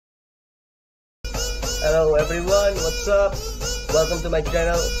Hello everyone, what's up? Welcome to my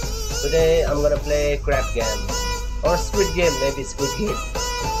channel. Today I'm gonna play crap game or Squid Game, maybe Squid Game.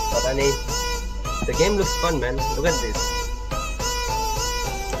 Pata nahi. The game looks fun, man. Look at this.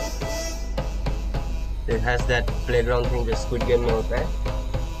 It has that playground thing जो Squid Game में होता है.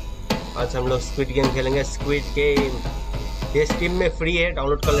 आज हम लोग Squid Game खेलेंगे. Squid Game ये Steam में free है,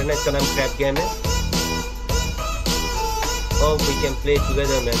 डाउनलोड कर लेना. इसका नाम crap game है. Oh, we can play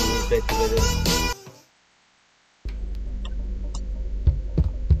together, man. We play together.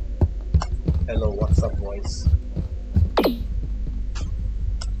 Hello, what's up, boys?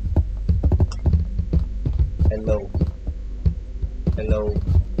 Hello. Hello.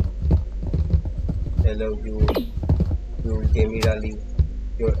 Hello, you Jamie Rally.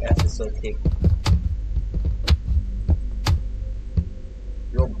 Your ass is so thick.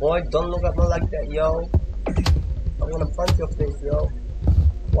 Yo, boy, don't look at me like that, yo. I'm gonna punch your face, yo.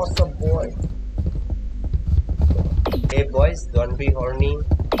 What's up, boy? Hey, boys, don't be horny.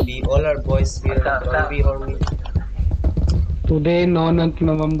 We all are boys here. Don't be horny. Today,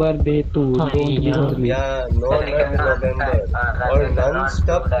 November day 2. Don't be horny. Yeah, no nut November. Or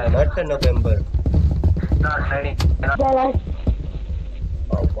non-stop nut November.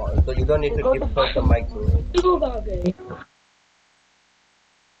 Oh, boy. So you don't need to give her the mic.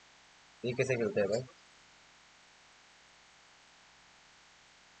 ये कैसे खेलते हैं भाई?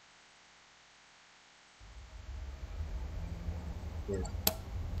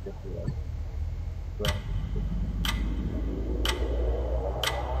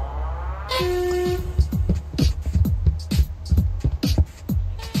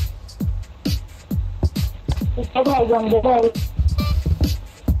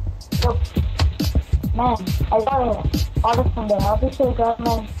 Man, I got an order from the official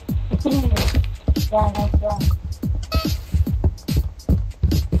government. Yeah, nice one.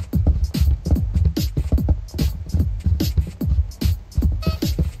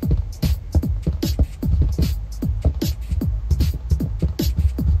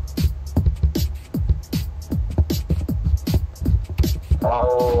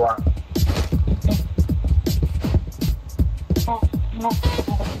 Oh.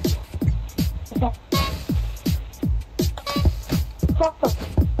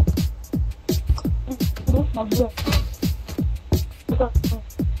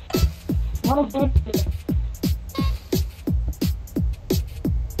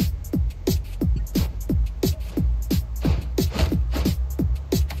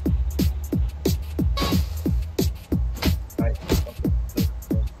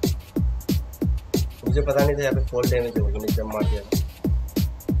 मुझे पता नहीं था यहाँ पे फॉल डैमेज होगा, मैंने जब मार दिया.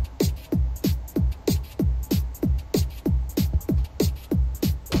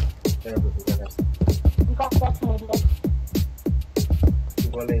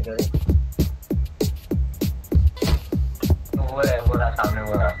 बोले इधर. बोला सामने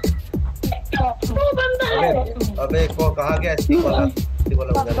बोला. अबे को कहा गया स्टिक वाला उधर.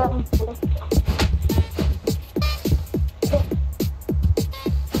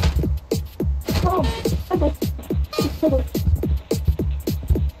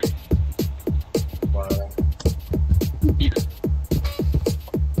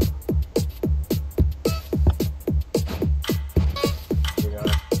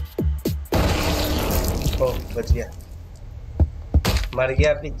 बच गया, मर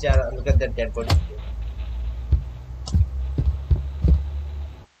गया बेचारा. Look at that dead body.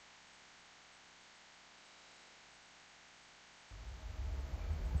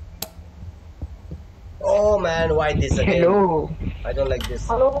 Oh man, why this again? Hello. I don't like this.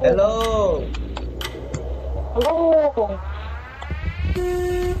 Hello. Hello. Hello.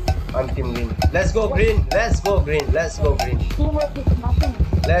 I'm team green. Let's go green. Let's go green. Let's go green. Teamwork is nothing.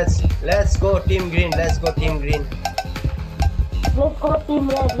 Let's go team green. Let's go team green. Let's go team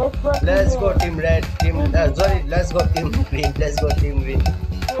red. Let's go team red. Sorry. Let's go team green. Let's go team green.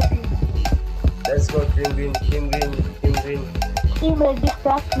 Let's go team green. Team green. Team green. Team red is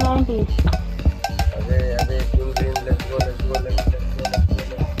past 90. अबे team green. Let's go.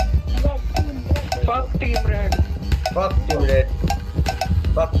 Fuck team red. Fuck team red.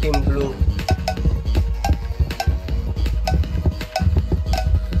 Fuck team blue.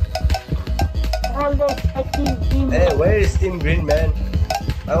 Always like team Hey, red. where is team green, man?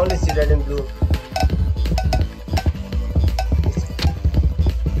 I only see red and blue.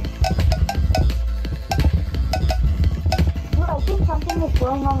 Dude, I think something is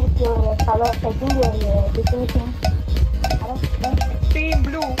going on with your color. I think your decoration. I don't know. Team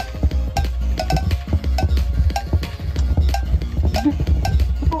blue.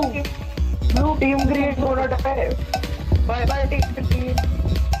 Blue Team green, do not die. Bye bye, team green.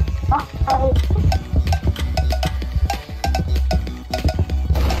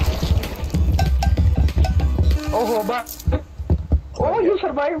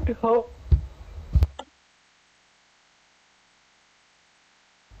 how?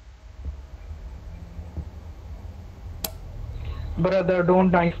 Brother,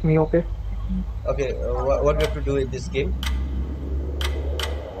 don't knife me, okay? Okay, what we have to do in this game?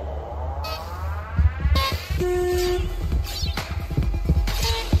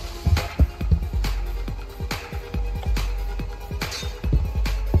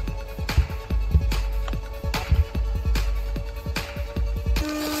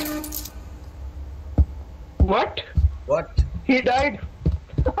 What? What? He died.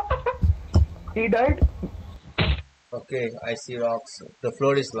 He died. Okay, I see rocks. The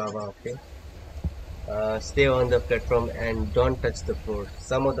floor is lava. Okay. Stay on the platform and don't touch the floor.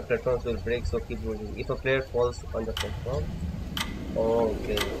 Some of the platforms will break, so keep moving. If a player falls on the platform,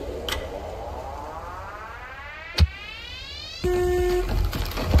 okay.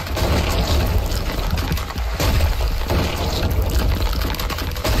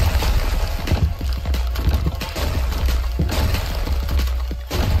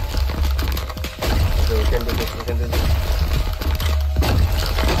 So we can do this. We can do this.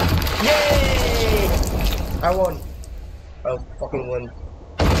 Yay! I won. I fucking won.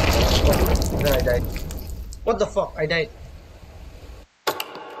 Then I died. What the fuck? I died.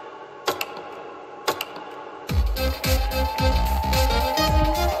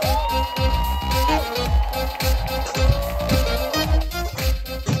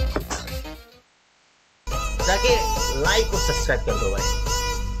 जाके like और subscribe कर दो भाई।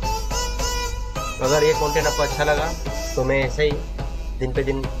 अगर ये content आपको अच्छा लगा तो मैं ऐसे ही दिन पे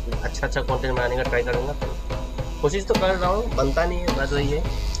दिन अच्छा कंटेंट बनाने का ट्राई करूंगा। कोशिश तो कर रहा हूँ, बनता नहीं है, बात वही है,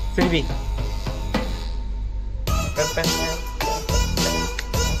 फिर भी करता है।